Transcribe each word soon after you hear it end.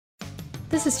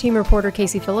This is team reporter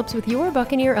Casey Phillips with your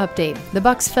Buccaneer update. The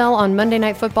Bucs fell on Monday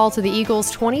Night Football to the Eagles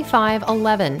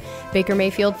 25-11. Baker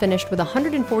Mayfield finished with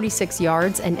 146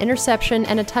 yards, an interception,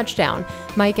 and a touchdown.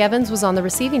 Mike Evans was on the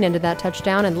receiving end of that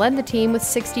touchdown and led the team with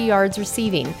 60 yards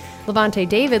receiving. Levante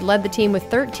David led the team with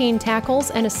 13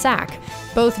 tackles and a sack.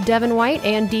 Both Devin White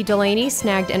and Dee Delaney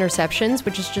snagged interceptions,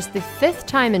 which is just the 5th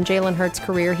time in Jalen Hurts'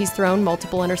 career he's thrown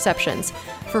multiple interceptions.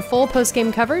 For full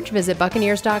postgame coverage, visit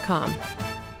Buccaneers.com.